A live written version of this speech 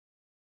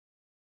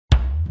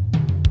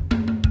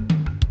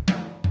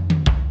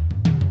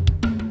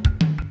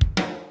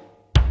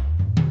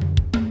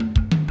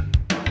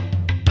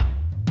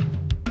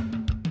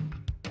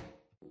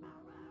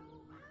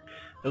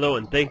Hello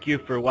and thank you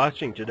for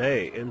watching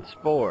today in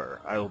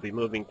SPORE. I will be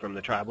moving from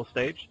the tribal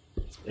stage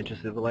into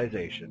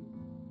civilization.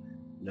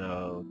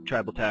 Now,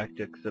 tribal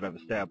tactics have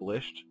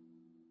established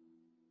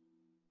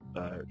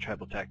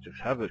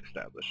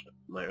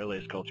my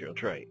earliest cultural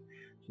trait.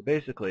 So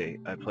basically,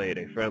 I played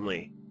a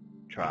friendly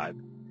tribe,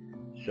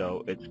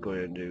 so it's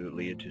going to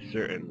lead to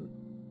certain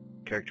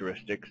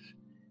characteristics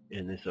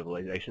in the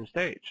civilization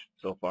stage.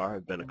 So far,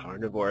 I've been a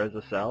carnivore as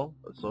a cell,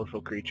 a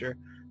social creature,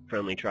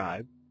 friendly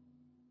tribe,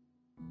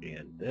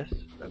 and this,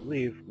 I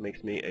believe,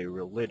 makes me a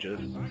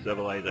religious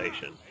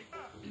civilization.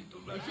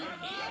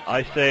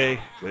 I say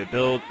we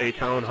build a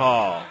town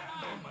hall.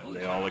 And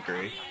they all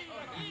agree.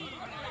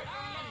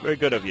 Very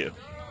good of you.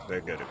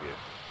 Very good of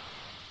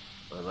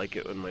you. I like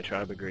it when my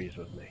tribe agrees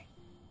with me.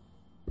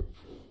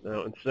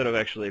 Now, instead of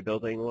actually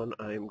building one,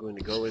 I am going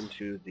to go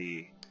into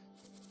the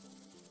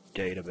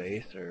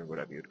database, or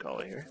whatever you'd call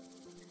it here,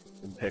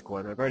 and pick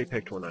one. I've already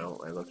picked one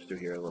out. I looked through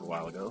here a little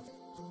while ago.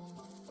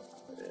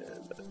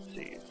 And let's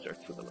see, it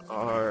starts with an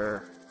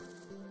R.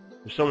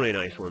 There's so many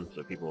nice ones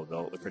that people have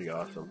built. They're pretty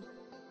awesome.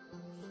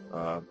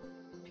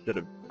 Instead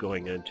of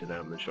going into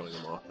them and showing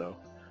them off, though,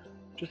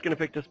 I'm just going to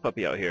pick this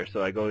puppy out here.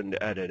 So I go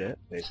into edit it,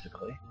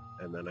 basically,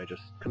 and then I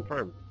just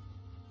confirm.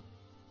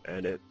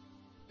 And it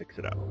picks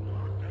it out.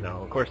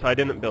 Now, of course, I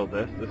didn't build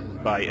this. This is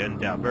by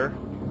Endeavor.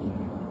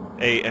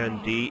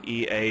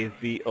 A-N-D-E-A-V-O-R,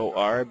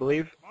 I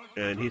believe.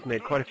 And he's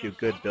made quite a few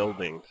good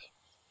buildings.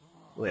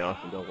 Really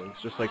awesome buildings.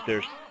 Just like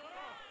there's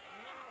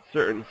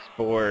certain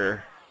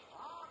SPORE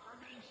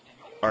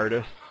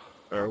artists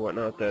or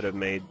whatnot that have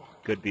made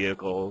good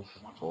vehicles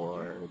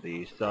for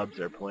the subs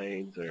or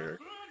planes or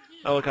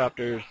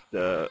helicopters.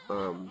 The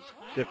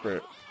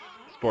different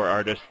SPORE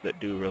artists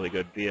that do really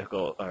good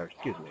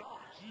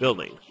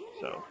buildings.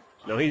 So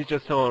no, he's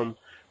just telling them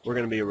we're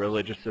going to be a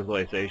religious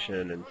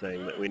civilization and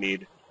saying that we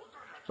need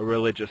a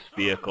religious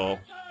vehicle,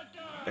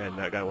 and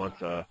that guy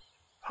wants a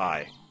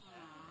pie,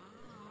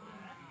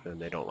 and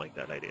they don't like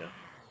that idea.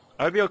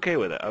 I would be okay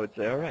with it. I would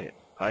say, alright,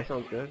 pie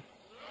sounds good.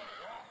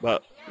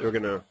 But we're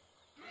going to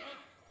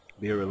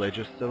be a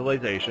religious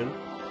civilization,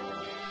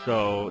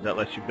 so that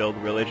lets you build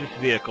religious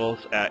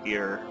vehicles at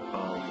your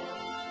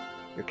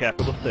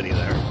capital city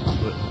there.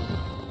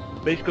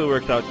 It basically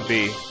works out to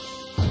be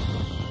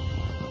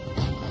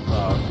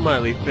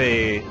smiley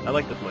face. I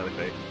like the smiley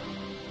face.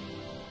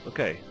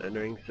 Okay,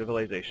 entering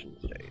civilization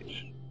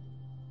stage.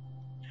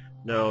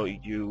 Now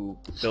you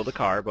build a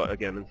car, but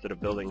again, instead of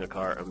building a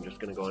car, I'm just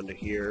going to go into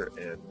here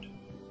and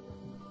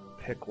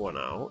pick one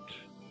out.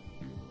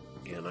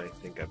 And I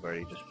think I've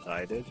already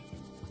decided.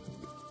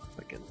 If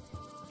I can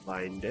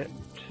find it.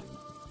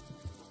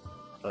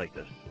 I like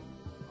this.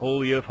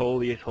 Holy of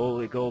holies,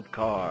 holy gold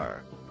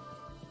car.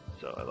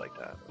 So I like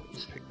that.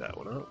 Let's pick that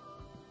one up.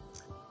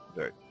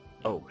 There.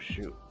 Oh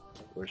shoot.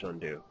 Where's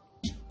undo?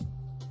 Is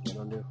that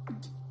undo?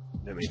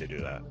 Didn't mean to do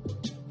that.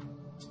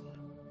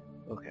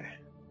 Okay.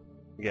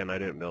 Again, I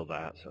didn't build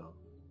that, so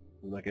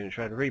I'm not going to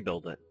try to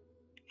rebuild it.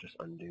 Just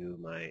undo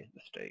my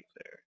mistake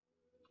there.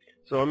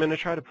 So I'm going to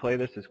try to play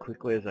this as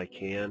quickly as I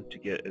can to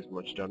get as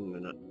much done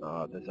in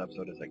this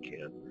episode as I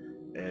can.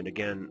 And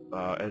again,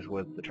 as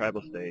with the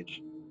tribal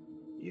stage,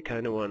 you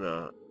kind of want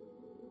to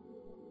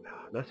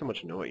not so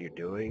much know what you're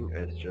doing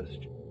as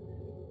just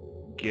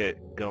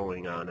get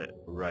going on it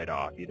right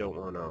off. You don't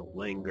want to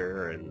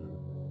linger and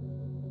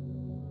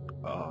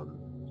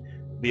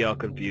be all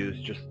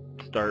confused. Just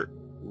start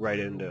right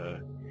into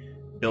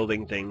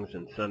building things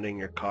and sending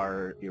your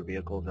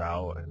vehicles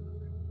out.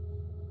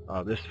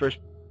 And this first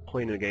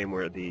point in the game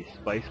where the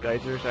spice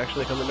geysers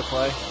actually come into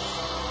play.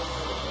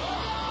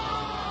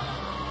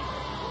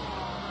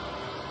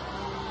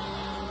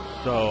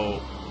 So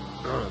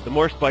the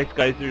more spice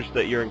geysers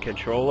that you're in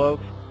control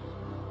of,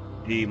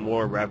 the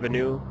more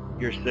revenue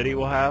your city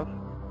will have.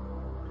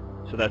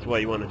 So that's why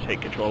you want to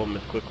take control of them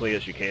as quickly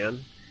as you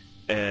can.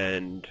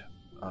 And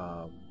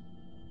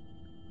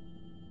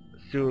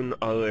soon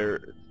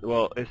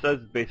it says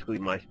basically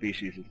my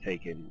species has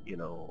taken,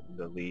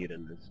 the lead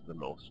and is the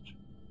most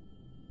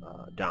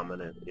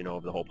dominant,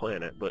 of the whole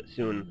planet. But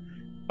soon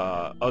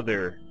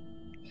other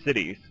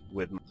cities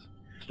would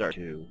start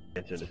to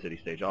enter the city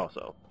stage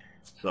also.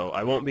 So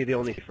I won't be the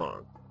only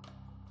farm.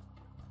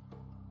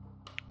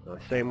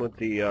 Same with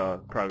the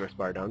progress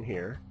bar down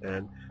here,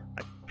 and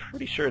I'm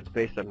pretty sure it's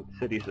based on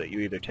cities that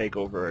you either take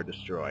over or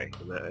destroy,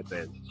 and that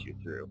advances you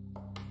through.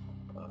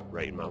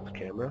 Right mouse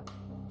camera.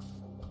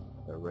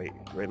 Right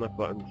and left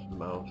buttons,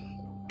 mouse,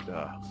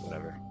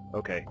 whatever.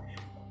 Okay.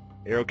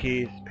 Arrow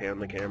keys, pan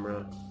the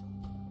camera.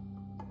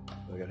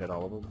 I gotta hit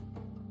all of them.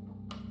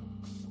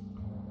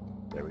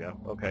 There we go.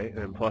 Okay,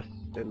 and plus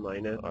and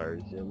minus are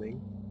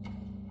zooming.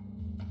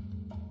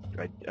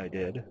 I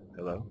did.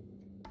 Hello?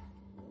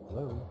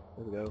 Hello?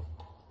 There we go.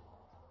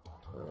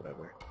 Or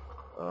whatever.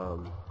 I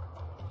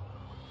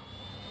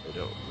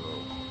don't know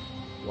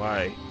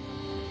why.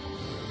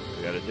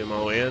 We gotta zoom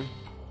all the way in?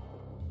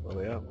 All the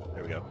way up.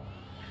 There we go.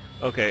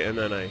 Okay, and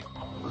then I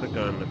click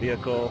on the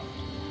vehicle,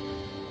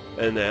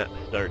 and that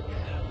starts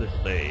the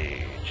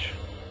stage.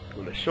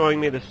 And it's showing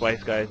me the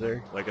Spice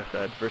Geyser, like I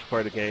said, first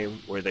part of the game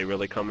where they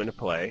really come into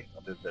play,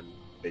 other than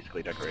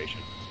basically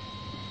decoration.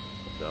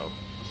 So,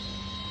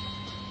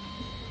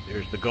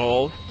 here's the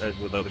goals, as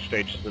with other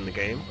stages in the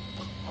game.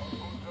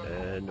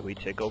 And we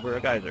take over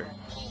a geyser,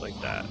 like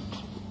that.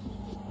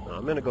 Now,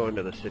 I'm going to go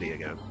into the city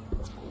again.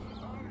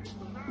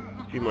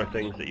 A few more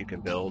things that you can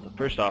build.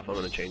 First off, I'm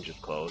going to change his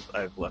clothes.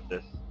 I've left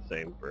this the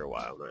same for a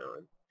while now.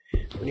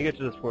 When you get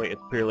to this point,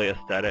 it's purely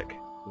aesthetic.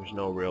 There's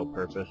no real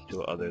purpose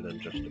to it other than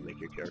just to make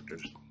your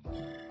characters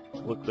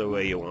look the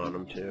way you want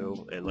them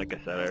to. And like I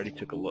said, I already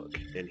took a look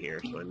in here,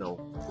 so I know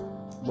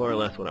more or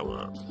less what I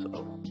want.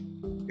 So,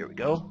 here we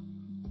go.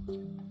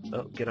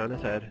 Oh, get on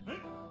his head.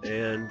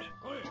 And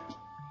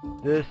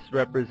this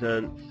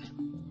represents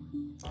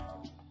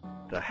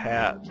the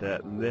hat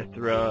that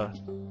Mythra,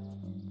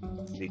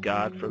 the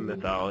god from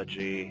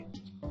mythology,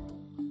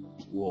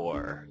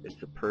 wore.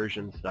 It's a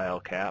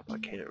Persian-style cap. I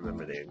can't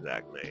remember the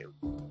exact name,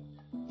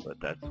 but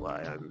that's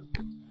why I'm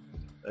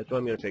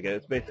gonna pick it.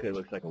 It basically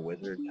looks like a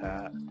wizard's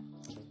hat.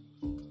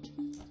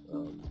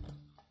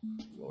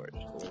 Lower it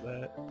just a little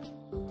bit.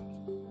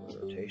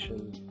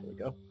 Rotation. There we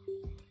go.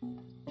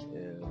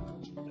 And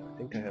I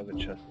think I have a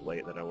chest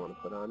plate that I want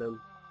to put on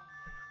him.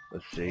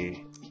 Let's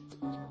see.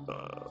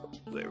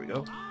 There we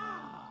go.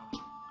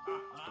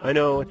 I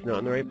know it's not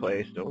in the right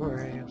place. Don't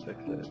worry, I'll fix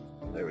it.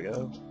 There we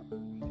go.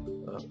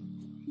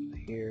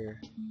 Here.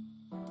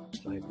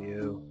 Side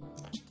view.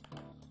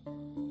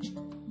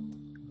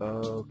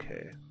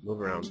 Okay.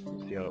 Move around.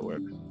 See how it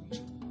works. I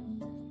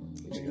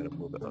think I gotta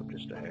move it up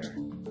just a hair.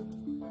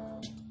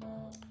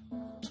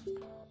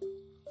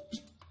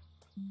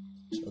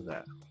 How's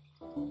that?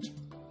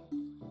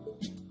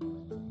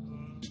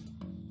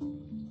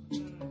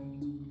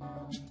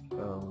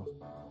 Oh,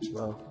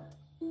 well,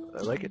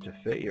 I like it to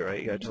fit you, right?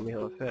 You gotta tell me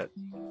how it fits.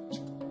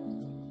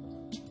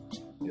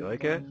 You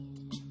like it?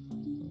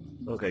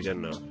 Okay, good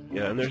enough.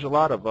 Yeah, and there's a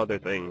lot of other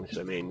things.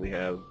 I mean, we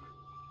have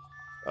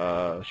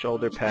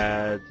shoulder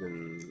pads,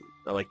 and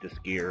I like this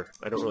gear.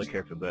 I don't really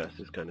care for this.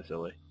 It's kind of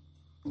silly.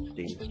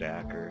 Steam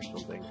stack or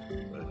something.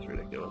 That's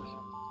ridiculous.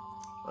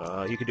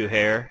 You could do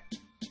hair.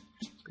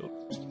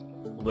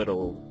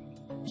 Little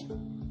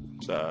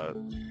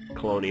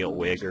colonial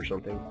wig or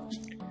something.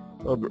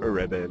 A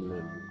ribbon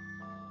and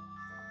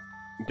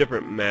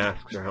different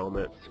masks or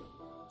helmets.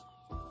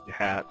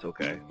 Hats,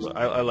 okay. Well,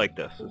 I like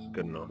this. It's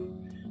good enough.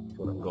 That's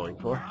what I'm going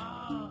for.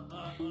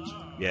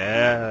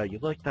 Yeah, you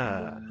like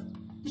that.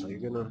 So you're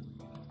gonna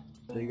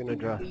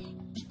dress.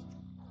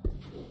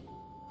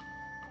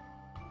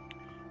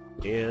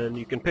 And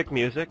you can pick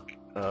music.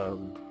 I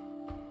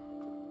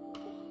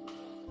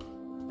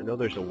know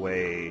there's a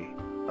way.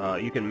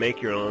 You can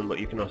make your own, but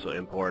you can also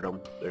import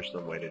them. There's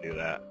some way to do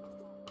that.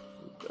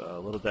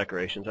 Little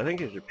decorations. I think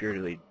these are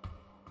purely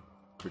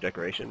for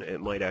decoration.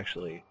 It might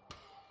actually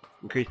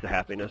increase the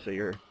happiness of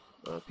your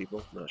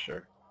people. Not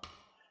sure.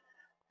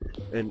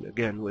 And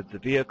again, with the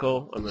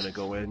vehicle, I'm going to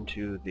go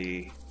into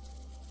the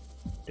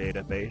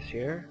database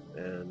here,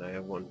 and I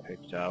have one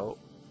picked out.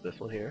 This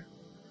one here,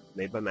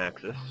 made by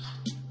Maxis,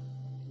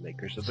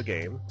 makers of the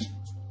game.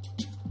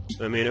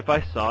 I mean, if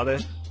I saw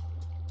this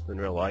in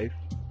real life,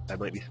 I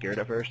might be scared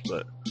at first,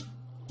 but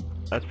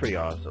that's pretty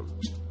awesome.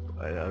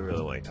 I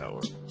really like that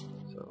one.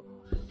 So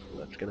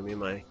that's going to be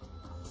my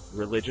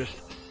religious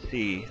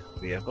C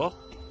vehicle.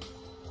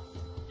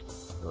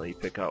 Well, you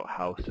pick out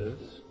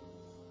houses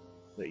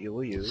that you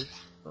will use.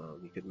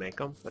 You could make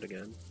them, but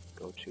again,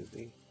 go to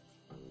the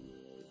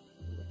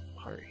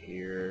part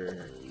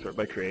here, sort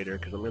by creator,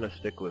 because I'm going to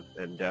stick with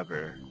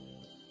Endeavor,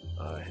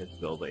 his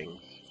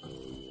buildings.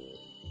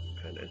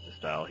 Kind of is the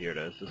style. Here it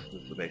is. This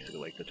is basically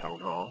like the town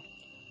hall.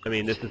 I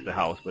mean, this is the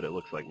house, but it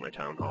looks like my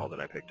town hall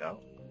that I picked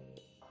out.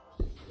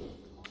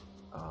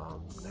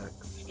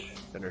 Next,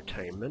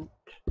 entertainment.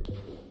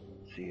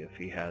 See if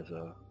he has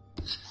a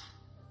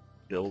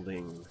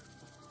building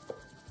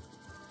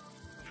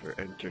for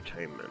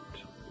entertainment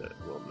that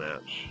will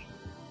match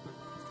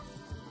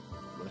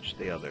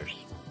the others.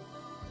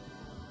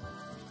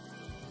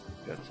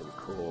 Got some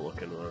cool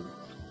looking ones.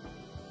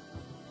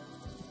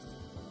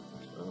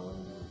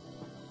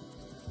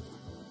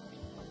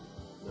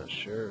 Not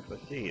sure if I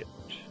see it.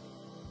 It's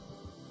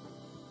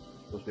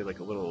supposed to be like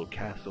a little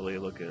castle-y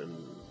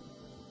looking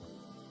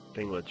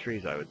thing with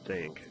trees, I would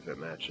think, if it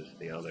matches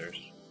the others.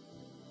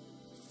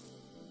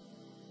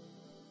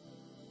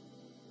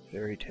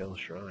 Fairy Tale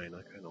Shrine,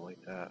 I kind of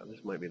like that.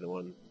 This might be the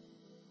one.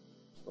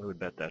 I would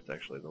bet that's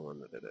actually the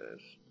one that it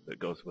is. That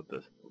goes with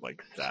this,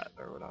 like, set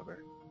or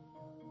whatever.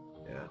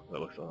 Yeah, that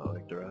looks a lot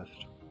like the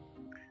rest.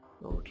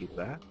 So we'll keep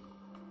that.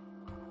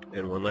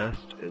 And one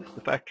last is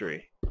the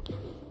factory.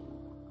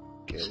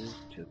 Again,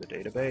 to the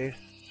database.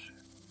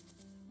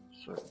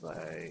 Sort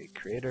by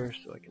creator,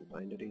 so I can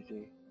find it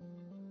easy.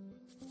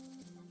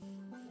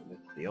 And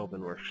it's the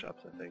Elven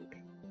Workshops, I think.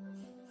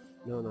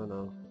 No.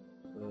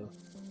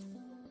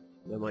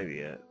 That might be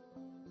it.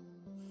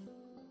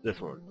 This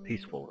one,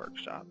 Peaceful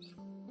Workshops.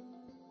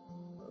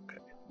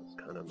 Okay, that's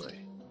kind of my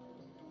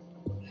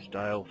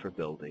style for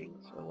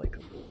buildings. I like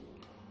them.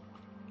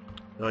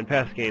 Now in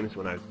past games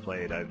when I've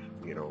played, I've,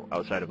 you know,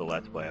 outside of a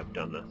Let's Play, I've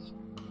done this.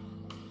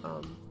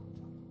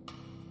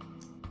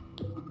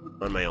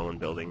 On my own,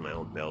 building my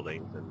own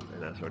buildings and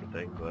that sort of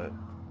thing, but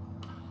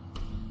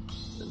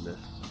in this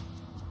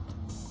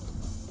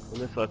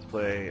Let's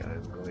Play,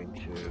 I'm going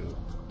to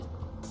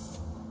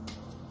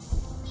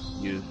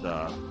use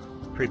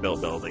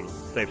pre-built buildings,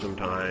 save some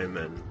time,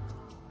 and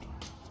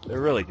they're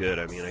really good.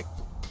 I mean, I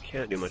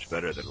can't do much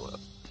better than what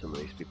some of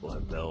these people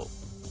have built.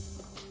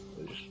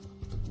 They just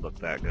look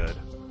that good.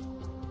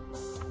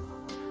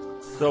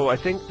 So I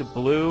think the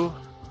blue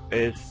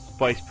is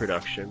spice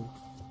production.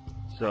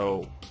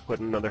 So put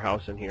another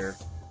house in here,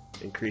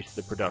 increase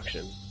the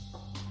production.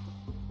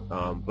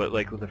 But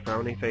like with the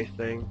frowny face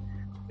thing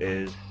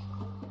is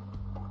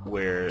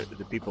where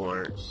the people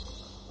aren't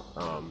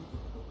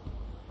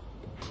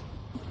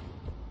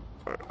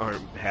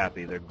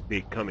happy. They're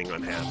becoming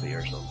unhappy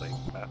or something.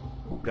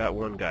 Got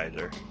one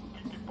geyser.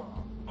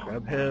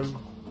 Grab him.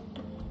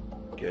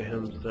 Get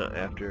him sent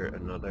after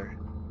another.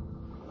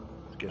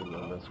 Let's get him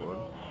on this one.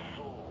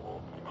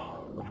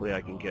 Hopefully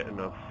I can get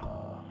enough.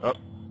 Oh,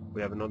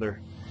 we have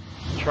another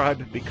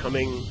tribe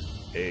becoming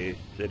a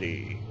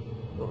city.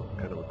 Oh,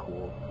 kind of a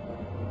cool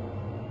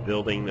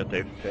building that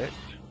they've picked.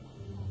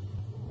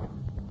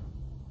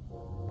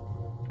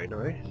 Very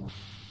nice.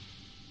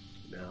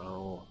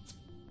 Now,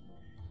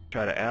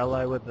 try to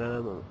ally with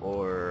them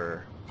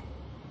or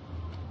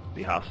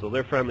be hostile.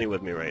 They're friendly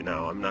with me right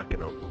now. I'm not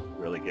going to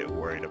really get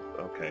worried.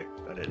 Okay,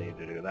 I didn't need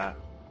to do that.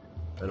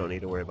 I don't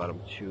need to worry about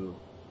them too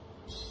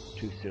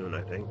soon,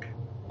 I think.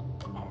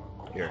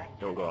 Here,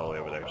 don't go all the way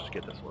over there. Just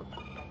get this one.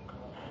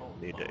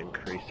 Need to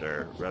increase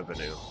our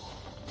revenue.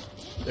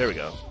 There we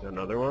go.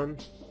 Another one.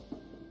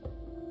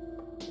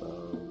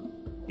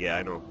 Yeah,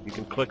 I know. You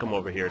can click them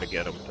over here to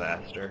get them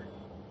faster.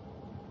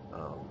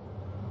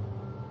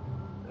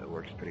 That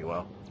works pretty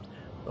well.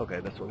 Okay,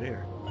 this one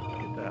here. Let's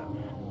get that.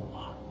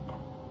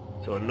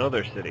 So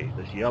another city,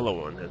 this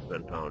yellow one, has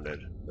been founded.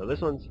 Now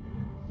this one's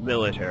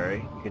military.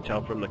 You can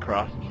tell from the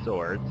crossed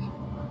swords.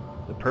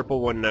 The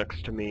purple one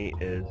next to me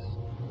is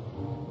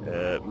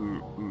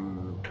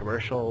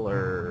commercial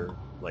or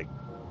like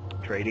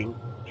trading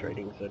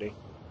city.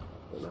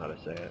 I don't know how to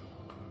say it.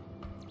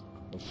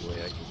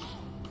 Hopefully I can.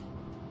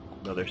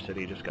 Another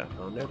city just got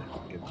founded.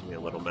 Gives me a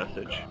little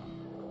message.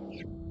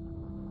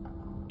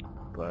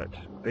 But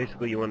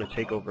basically you want to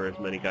take over as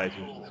many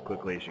geysers as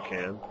quickly as you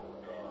can.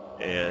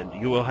 And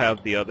you will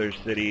have the other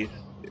cities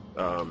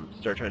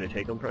start trying to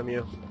take them from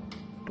you.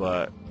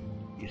 But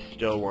you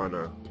still want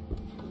to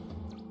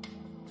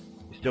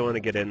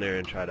get in there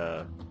and try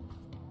to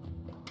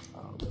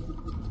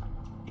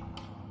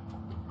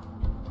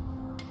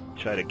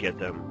get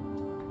them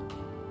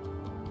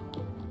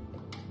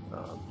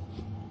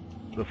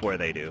before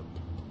they do.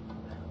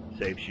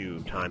 Saves you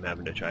time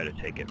having to try to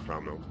take it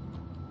from them,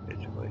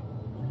 basically.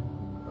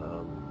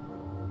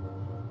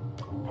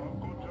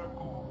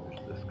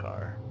 There's this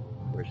car.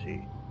 Where's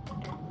he?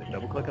 Can I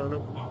double click on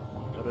him?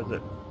 What is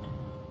it?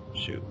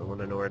 Shoot, I want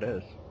to know where it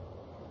is.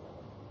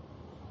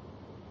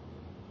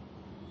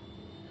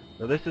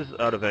 Now this is,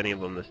 out of any of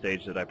them, the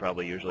stage that I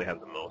probably usually have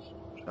the most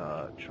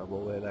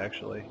trouble with,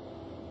 actually.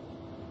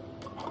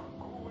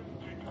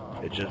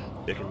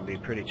 It can be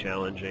pretty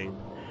challenging,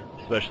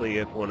 especially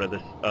if one of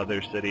the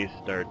other cities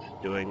starts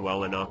doing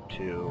well enough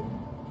to,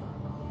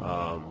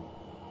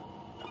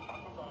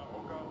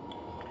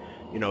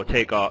 you know,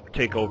 take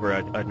over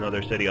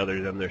another city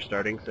other than their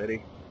starting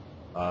city.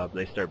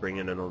 They start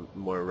bringing in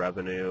more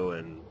revenue,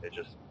 and it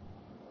just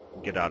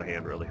get out of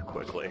hand really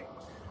quickly.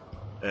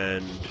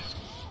 And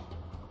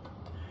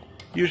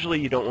usually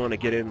you don't want to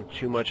get in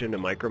too much into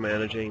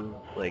micromanaging,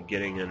 like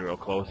getting in real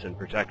close and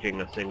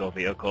protecting a single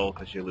vehicle,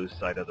 because you lose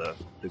sight of the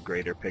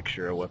greater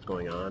picture of what's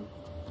going on.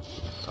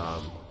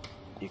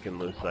 You can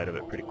lose sight of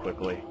it pretty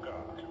quickly,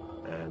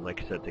 and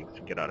like I said, things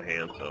can get out of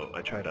hand. So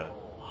I try to,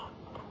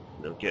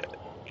 you know,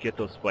 get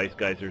those spice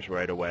geysers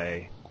right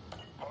away.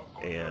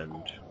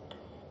 And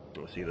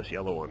you'll see this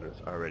yellow one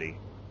is already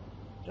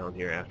down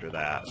here after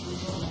that.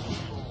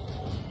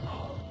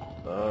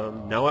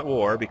 Now at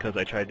war, because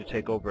I tried to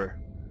take over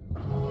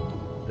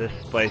this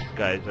spice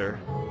geyser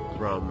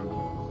from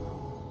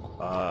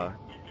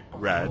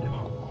red,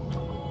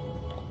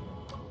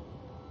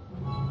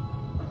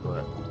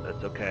 but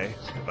that's okay.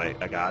 If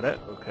I got it,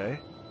 okay.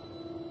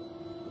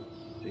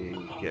 Let's see,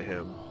 get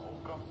him.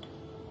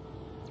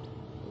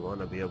 We want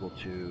to be able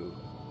to.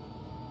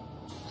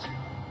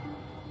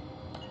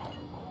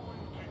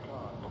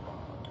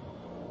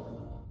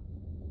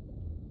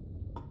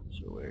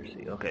 So where is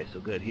he? Okay, so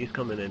good. He's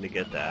coming in to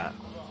get that.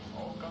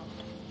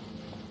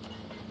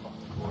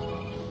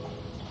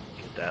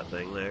 Get that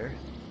thing there.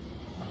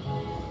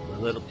 A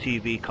little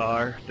TV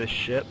car, this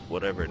ship,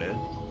 whatever it is.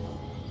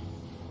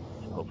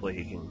 So hopefully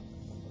he can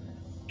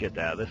get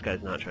that. This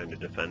guy's not trying to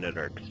defend it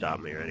or stop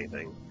me or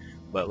anything.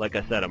 But like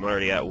I said, I'm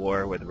already at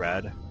war with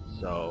red,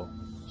 so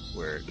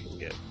where it can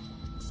get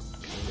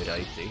kind of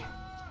dicey.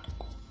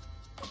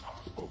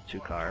 Hold 2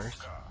 cars.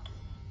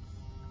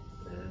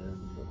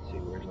 And let's see,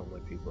 where's all my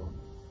people?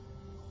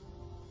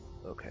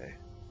 Okay.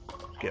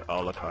 get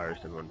all the cars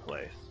in one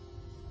place.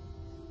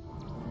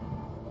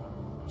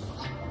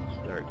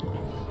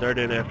 Start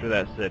in after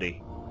that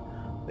city.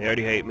 They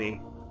already hate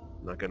me.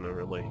 I'm not gonna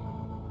really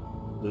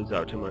lose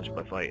out too much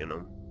by fighting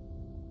them.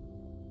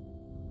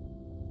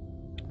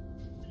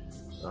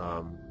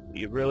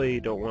 You really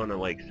don't want to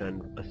like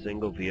send a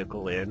single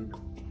vehicle in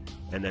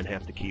and then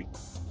have to keep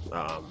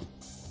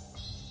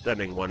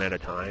sending one at a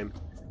time.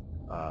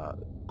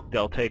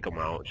 They'll take them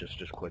out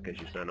just as quick as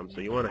you send them.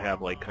 So you want to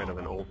have like kind of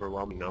an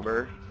overwhelming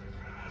number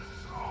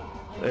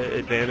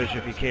advantage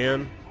if you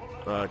can.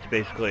 It's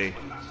basically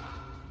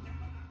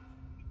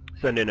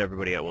send in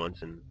everybody at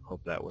once and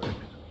hope that works.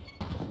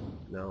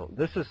 Now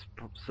this is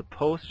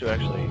supposed to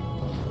actually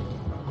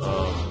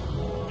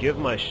give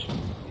my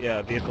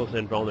vehicles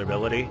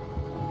invulnerability.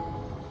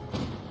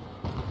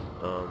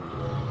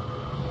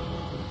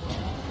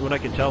 When I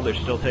can tell they're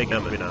still taking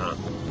them, it's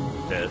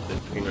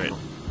looking right,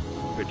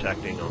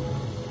 protecting them.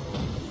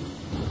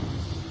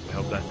 I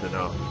hope that's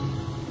enough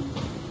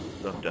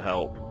to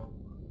help.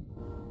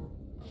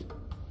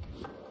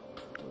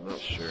 I'm not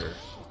sure.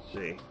 Let's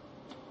see.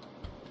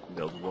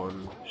 Build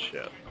one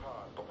ship.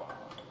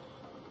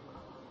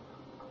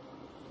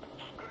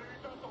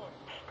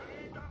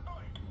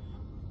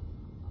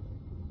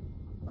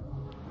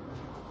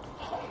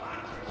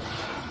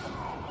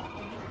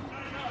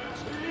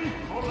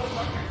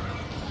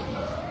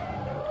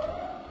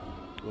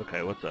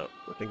 Okay, what's up?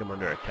 I think I'm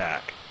under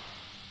attack.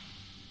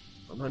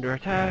 I'm under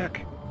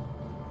attack!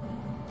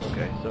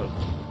 Okay, so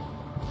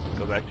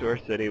go back to our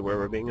city where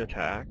we're being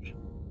attacked.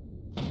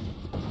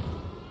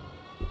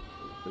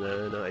 And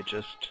then I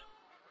just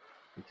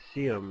can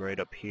see them right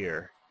up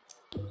here.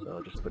 So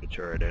I'll just put a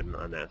turret in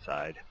on that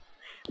side.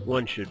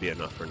 One should be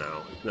enough for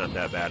now. It's not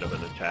that bad of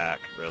an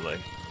attack, really.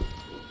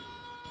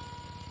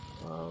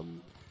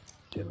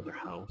 See another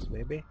house,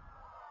 maybe?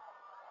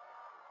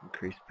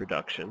 Increase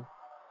production.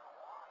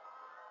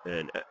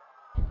 And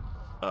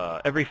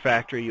every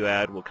factory you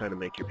add will kind of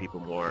make your people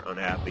more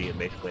unhappy, and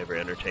basically every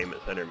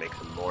entertainment center makes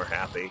them more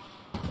happy.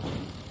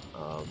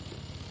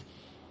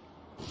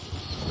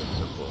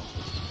 Simple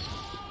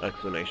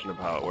explanation of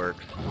how it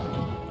works.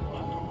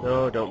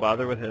 No, don't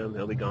bother with him.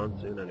 He'll be gone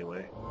soon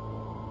anyway.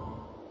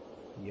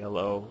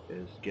 Yellow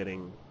is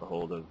getting a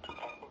hold of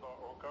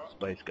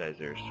spice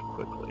geysers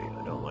quickly.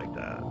 I don't like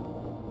that.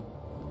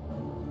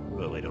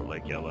 Really don't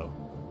like yellow.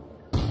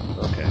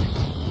 Okay.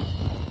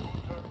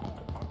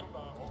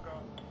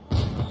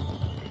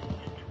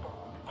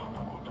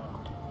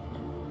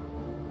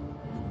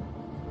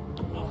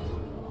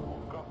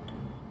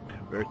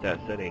 Convert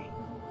that city.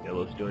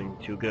 Yellow's doing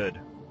too good.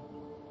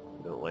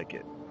 I don't like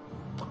it.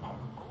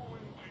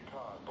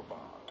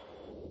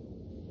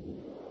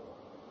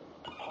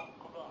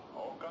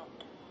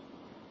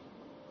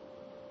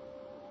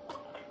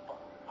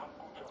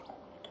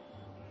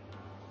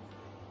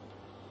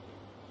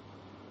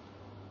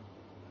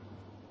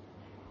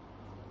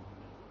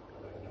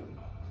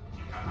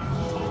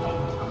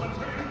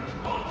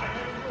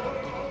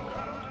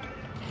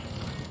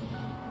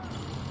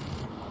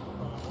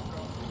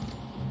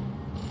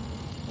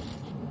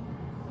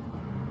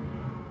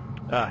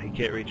 Ah, he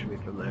can't reach me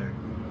from there.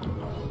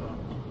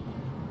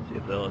 See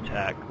if they'll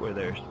attack where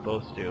they're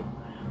supposed to.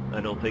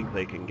 I don't think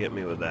they can get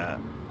me with that.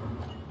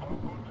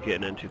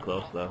 Getting in too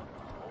close, though.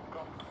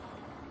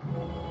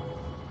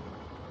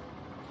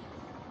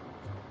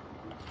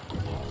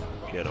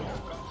 Get him.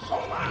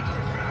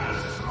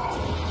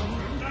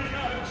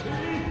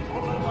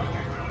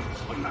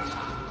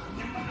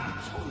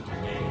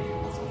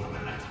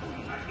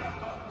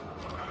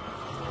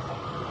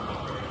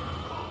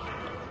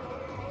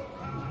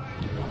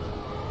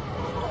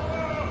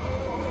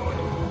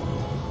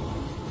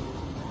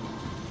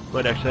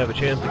 Might actually have a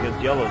chance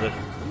against yellow. This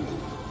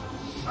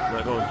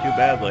not going too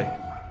badly.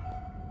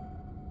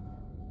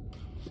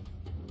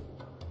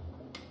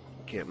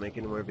 Can't make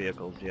any more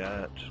vehicles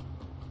yet.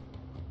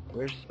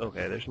 Where's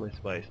okay? There's my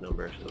spice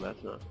number, so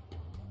that's not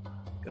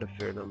got a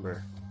fair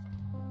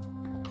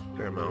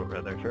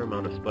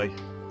amount of spice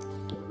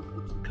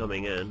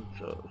coming in.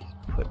 So let's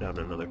put down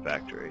another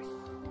factory.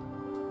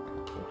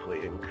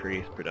 Hopefully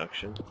increase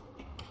production.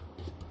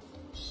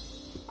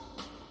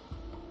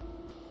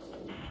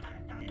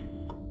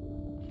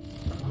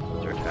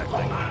 They're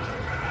attacking.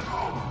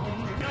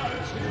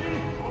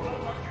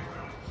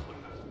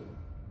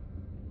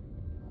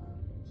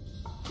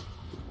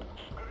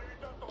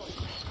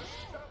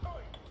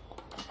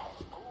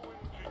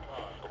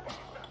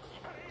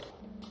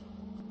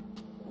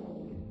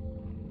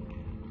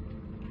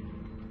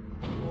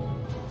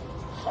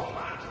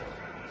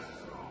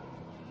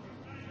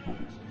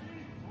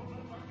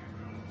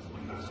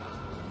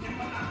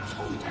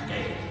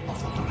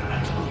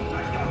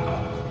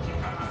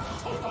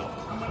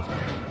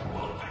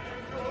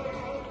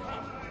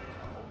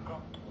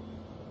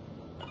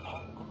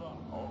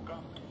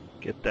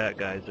 Get that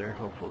geyser.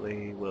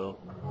 Hopefully we'll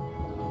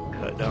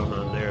cut down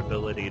on their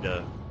ability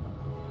to...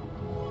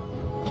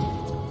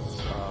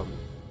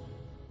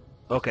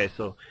 okay,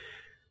 so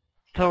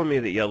it's telling me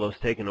that yellow's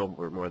taken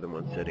over more than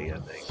one city, I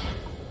think.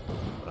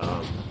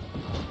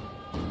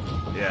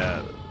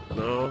 Yeah,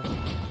 no.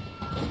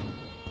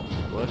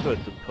 Well, that's what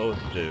it's supposed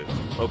to.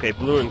 Okay,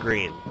 blue and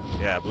green.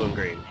 Yeah, blue and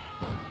green.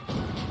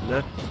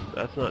 And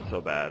that's not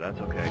so bad. That's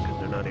okay, because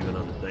they're not even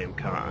on the same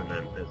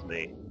continent as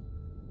me.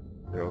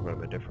 They're over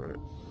on a different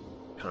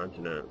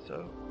continent,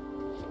 so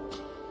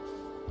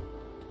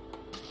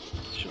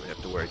shouldn't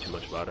have to worry too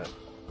much about it.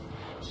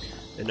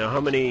 And now,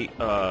 how many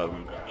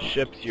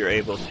ships you're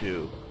able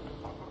to,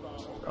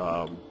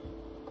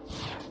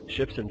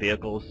 ships and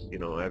vehicles, you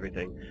know,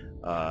 everything,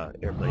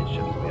 airplanes,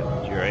 ships, and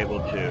vehicles, you're able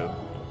to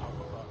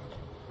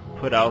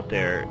put out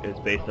there is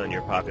based on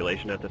your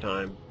population at the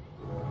time.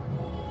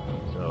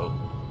 So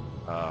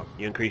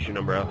you increase your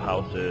number of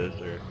houses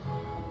or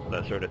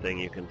that sort of thing,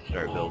 you can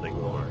start building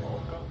more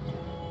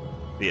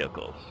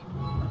vehicles.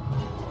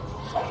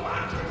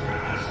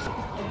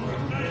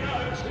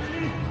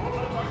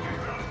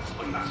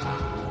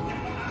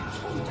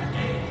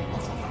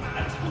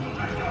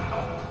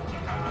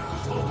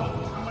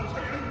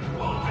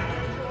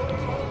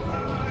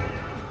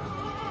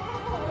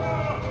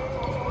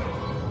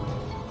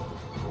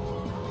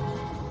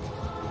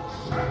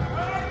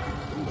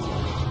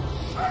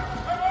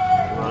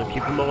 Come on,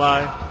 keep them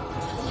alive.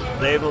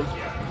 Save them.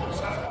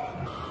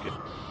 Good.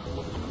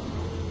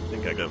 I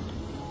think I got them.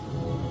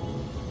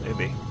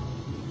 Maybe.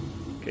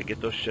 Okay,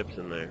 get those ships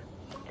in there.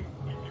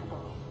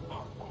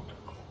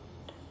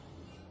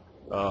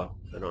 Oh,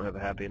 I don't have a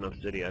happy enough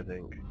city, I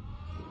think.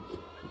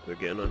 They're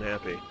getting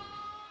unhappy.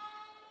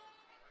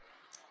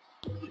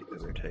 Let's see,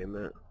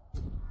 entertainment.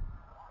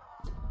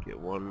 Get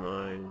one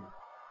line.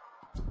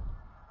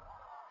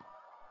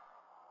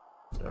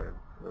 Darn,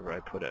 wherever I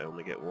put it, I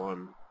only get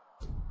one.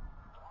 I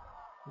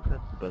think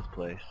that's the best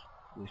place.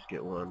 At least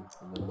get one.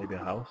 And then maybe a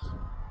house.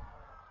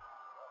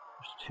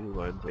 There's two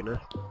lines in it.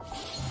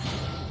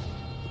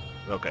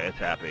 Okay, it's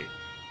happy,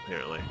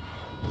 apparently.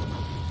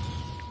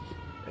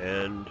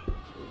 And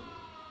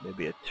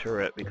maybe a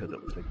turret because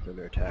it looks like it's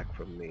under attack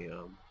from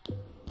the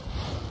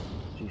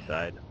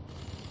seaside.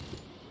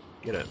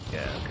 Get it?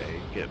 Yeah, okay,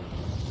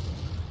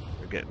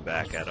 they're getting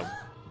back at him.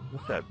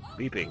 What's that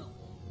beeping?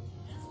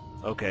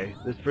 Okay,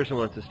 this person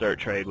wants to start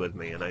trade with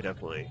me, and I'm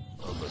definitely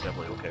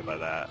okay by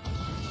that.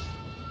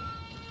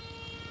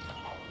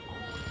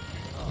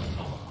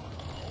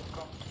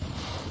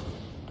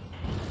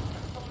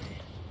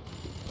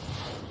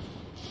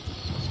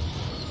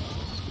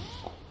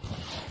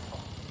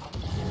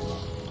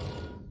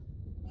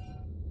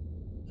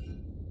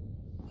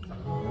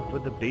 Enough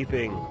with the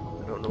beeping.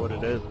 I don't know what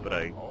it is, but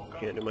I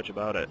can't do much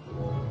about it.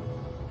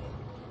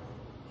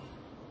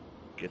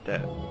 Get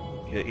that.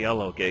 Get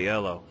yellow, get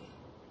yellow.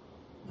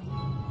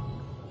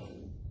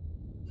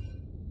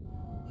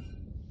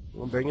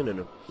 I'm bringing in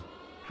a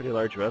pretty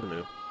large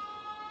revenue.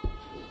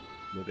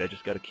 Maybe I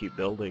just got to keep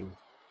building.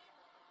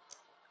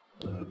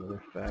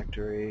 Another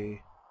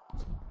factory.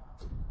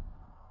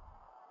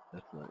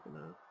 That's not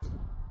gonna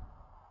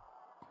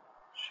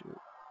shoot.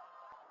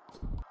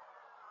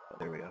 Oh,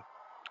 there we go.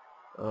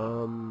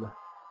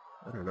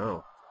 I don't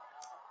know.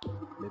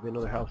 Maybe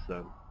another house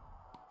then.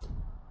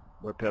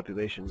 More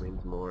population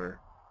means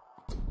more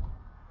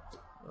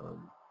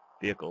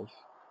vehicles.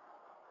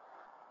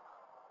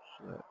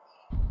 So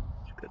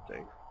that's a good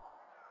thing.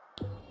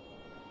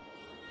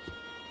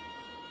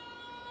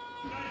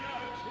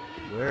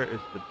 Where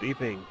is the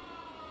beeping?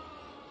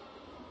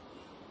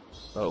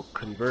 Oh,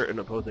 convert an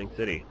opposing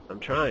city. I'm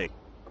trying.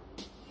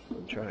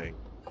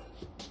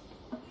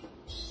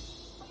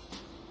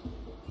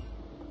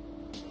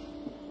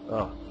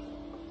 Oh,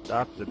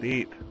 stop the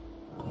beep.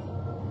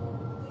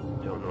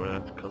 Don't know where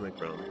that's coming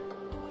from.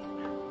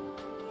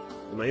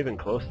 Am I even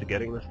close to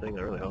getting this thing?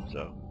 I really hope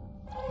so.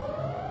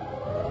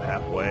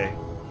 Halfway.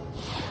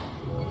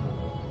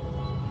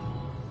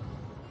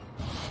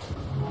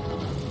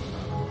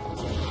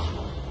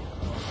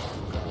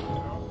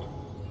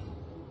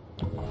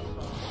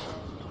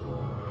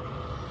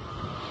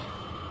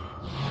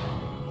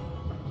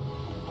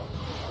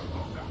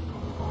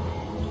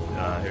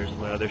 Here's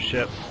my other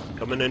ship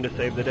coming in to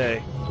save the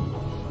day.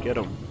 Get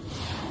him.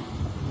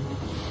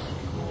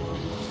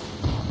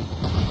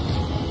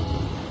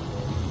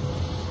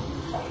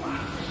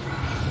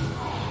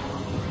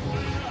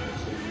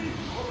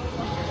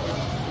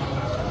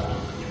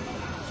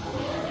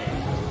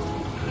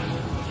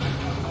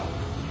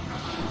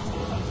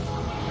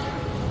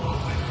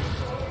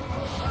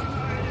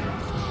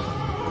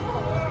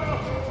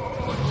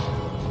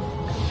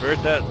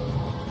 Convert that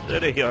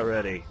city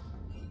already.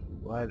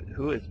 Why?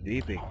 Who is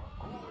beeping?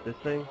 This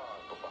thing?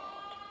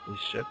 These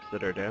ships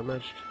that are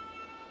damaged?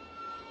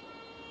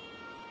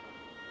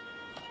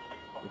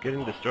 They're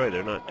getting destroyed,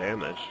 they're not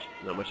damaged.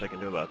 Not much I can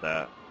do about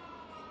that.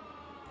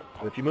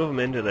 But if you move them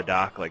into the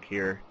dock, like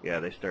here,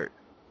 yeah,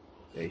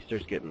 he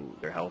starts getting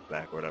their health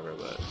back or whatever,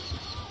 but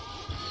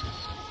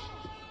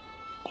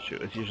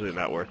shoot, it's usually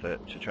not worth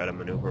it to try to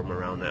maneuver them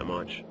around that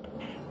much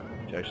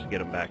to actually get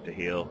them back to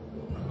heal.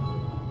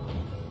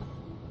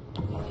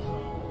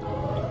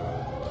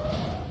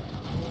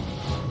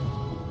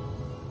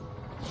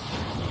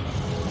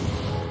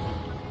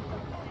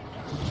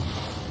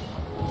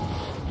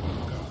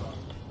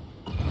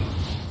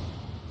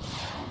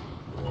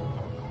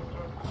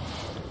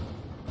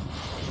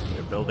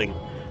 building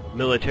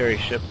military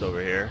ships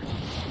over here.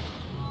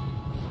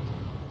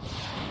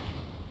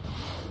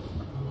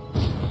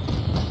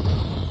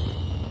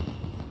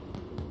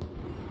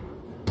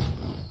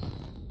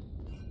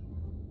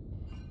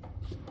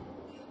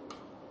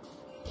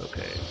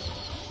 Okay,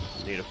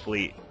 need a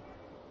fleet.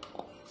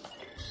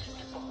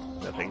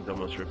 That thing's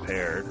almost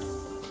repaired.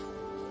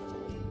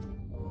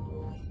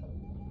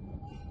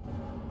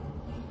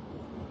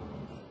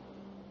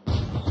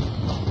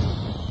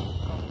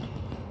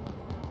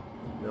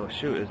 No,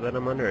 shoot, is that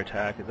I'm under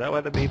attack? Is that why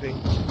the beeping?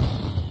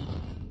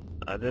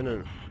 I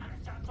didn't...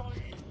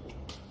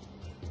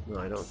 No,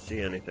 I don't see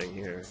anything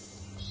here.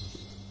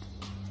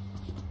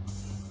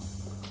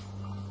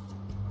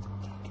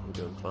 We're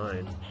doing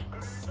fine.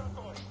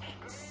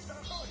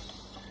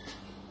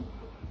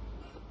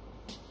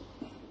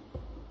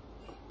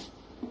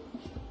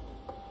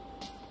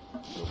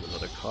 Build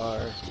another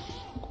car.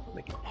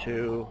 Make it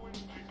 2.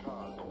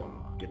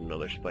 Get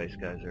another spice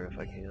geyser if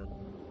I can.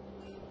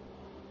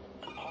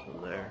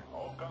 From there.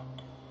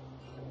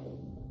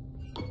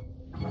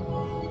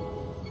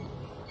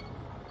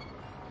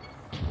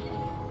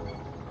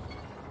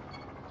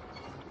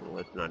 Well,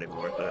 it's not even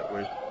worth it.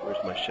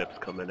 Where's my ships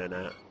coming in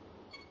at?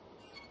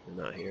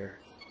 They're not here.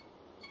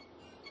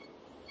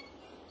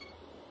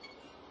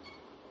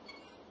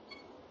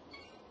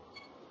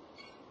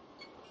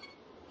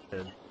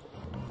 And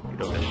you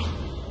don't miss.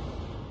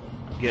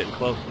 Getting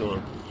close to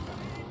him.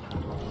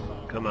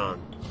 Come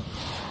on.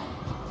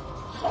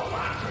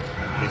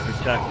 Be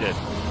protected.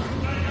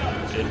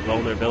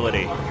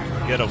 Invulnerability.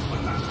 Get him.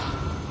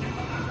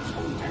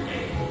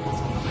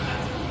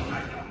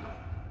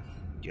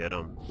 Get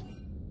him.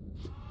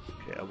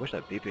 Okay, I wish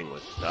that beeping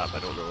would stop. I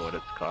don't know what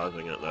it's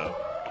causing it though.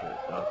 Can't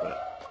stop it.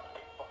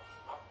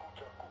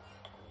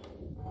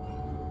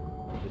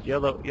 Did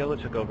Yellow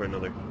took over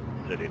another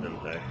city,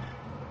 didn't they?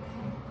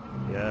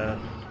 Yes.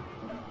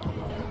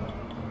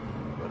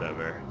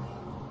 Whatever.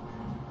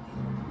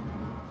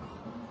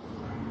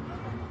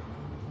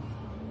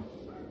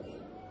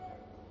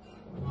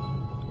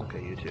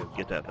 Okay, you two,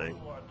 get that thing.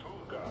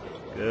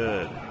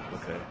 Good.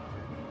 Okay.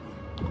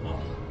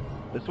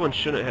 This one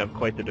shouldn't have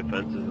quite the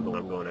defenses of the one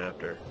I'm going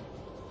after.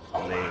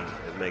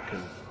 It may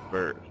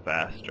convert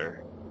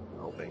faster. I'm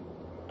hoping.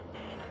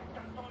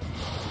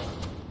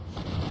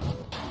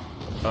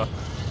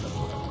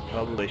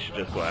 Probably should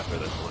just go after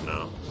this one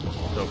now.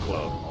 So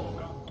close.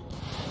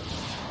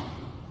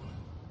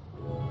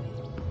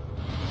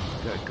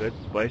 Got good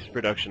spice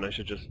production. I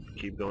should just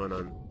keep going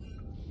on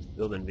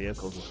building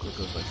vehicles as quick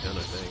as I can,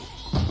 I think.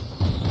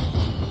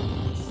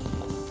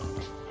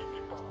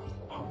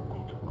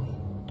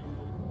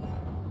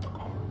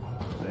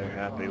 They're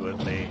happy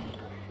with me.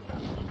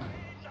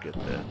 Let's get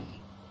this.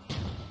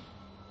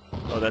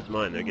 Oh, that's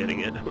mine. They're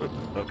getting it.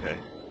 Okay.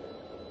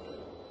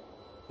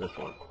 This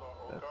one.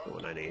 That's the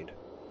one I need.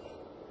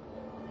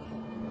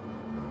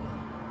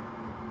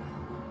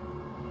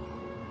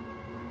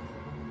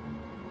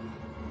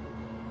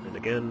 And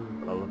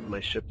again, all of my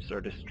ships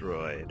are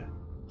destroyed.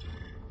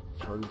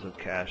 Tons of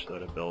cash though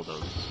to build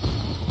them.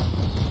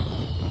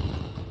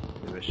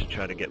 Maybe I should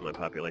try to get my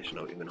population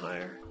out even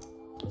higher.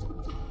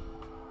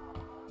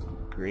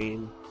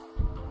 Green.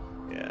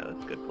 Yeah,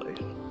 that's a good place.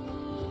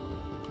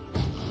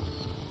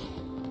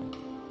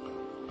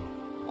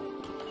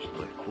 Just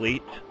my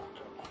fleet.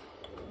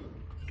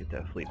 Get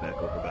that fleet back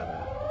over by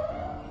that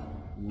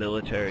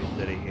military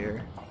city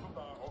here.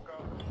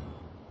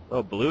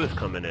 Oh, blue is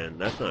coming in.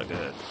 That's not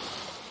good.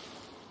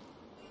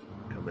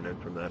 Coming in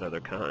from that other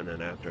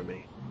continent after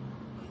me.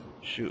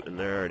 Shoot, and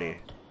they're already...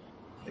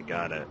 They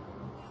got it.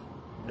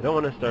 I don't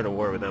want to start a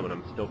war with them when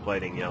I'm still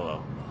fighting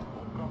yellow.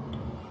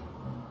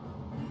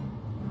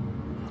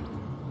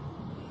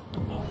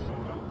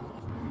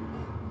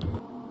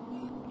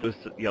 It was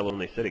yellow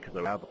only city because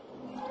I have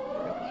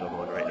got this other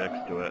one right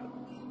next to it.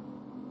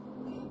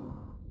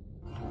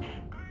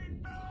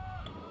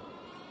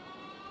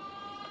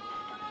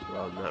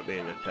 Well, I'm not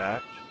being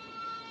attacked.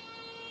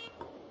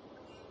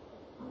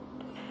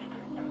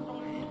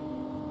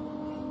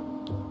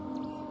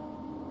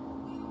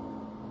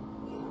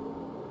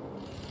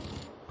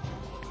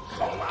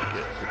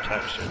 Get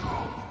protection.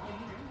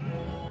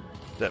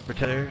 Is that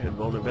protector and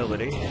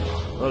vulnerability?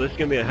 Well, this is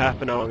going to be a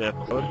half an hour long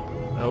episode.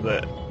 I hope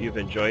that you've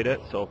enjoyed it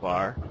so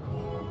far.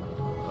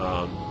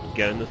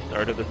 Again, the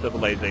start of the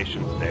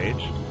civilization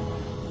stage.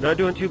 Not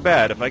doing too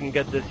bad. If I can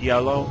get this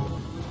yellow.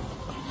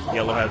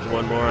 Yellow has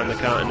one more on the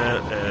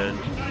continent, and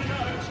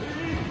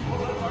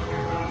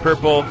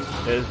purple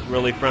is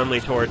really friendly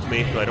towards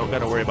me, so I don't got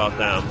to worry about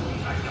them.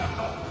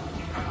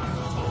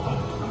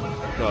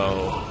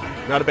 So,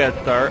 not a bad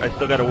start. I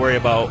still got to worry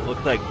about,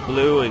 looks like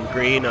blue and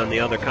green on the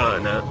other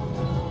continent.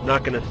 I'm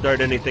not going to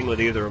start anything with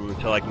either of them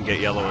until I can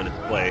get yellow in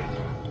its place.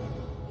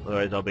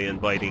 Otherwise I'll be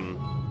inviting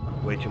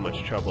way too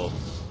much trouble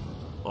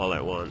all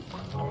at once.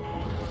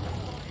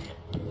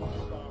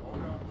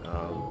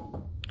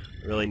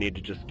 Really need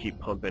to just keep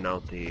pumping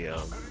out the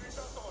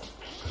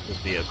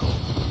vehicle.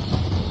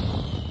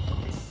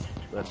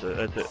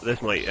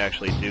 This might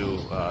actually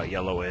do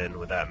yellow in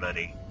with that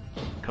many.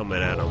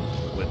 coming at them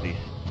with the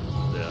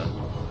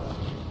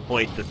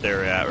points that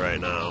they're at right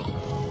now.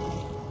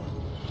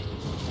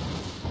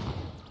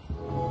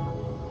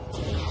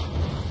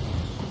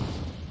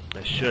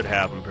 I should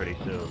have them pretty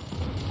soon.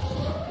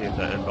 See if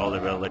that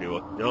invulnerability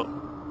will... Nope.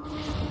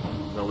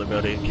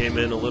 Vulnerability came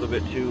in a little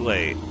bit too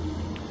late.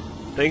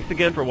 Thanks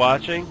again for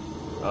watching.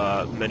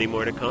 Many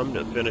more to come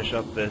to finish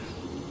up this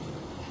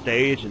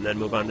stage and then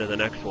move on to the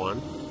next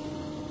one.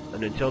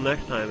 And until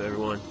next time,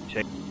 everyone,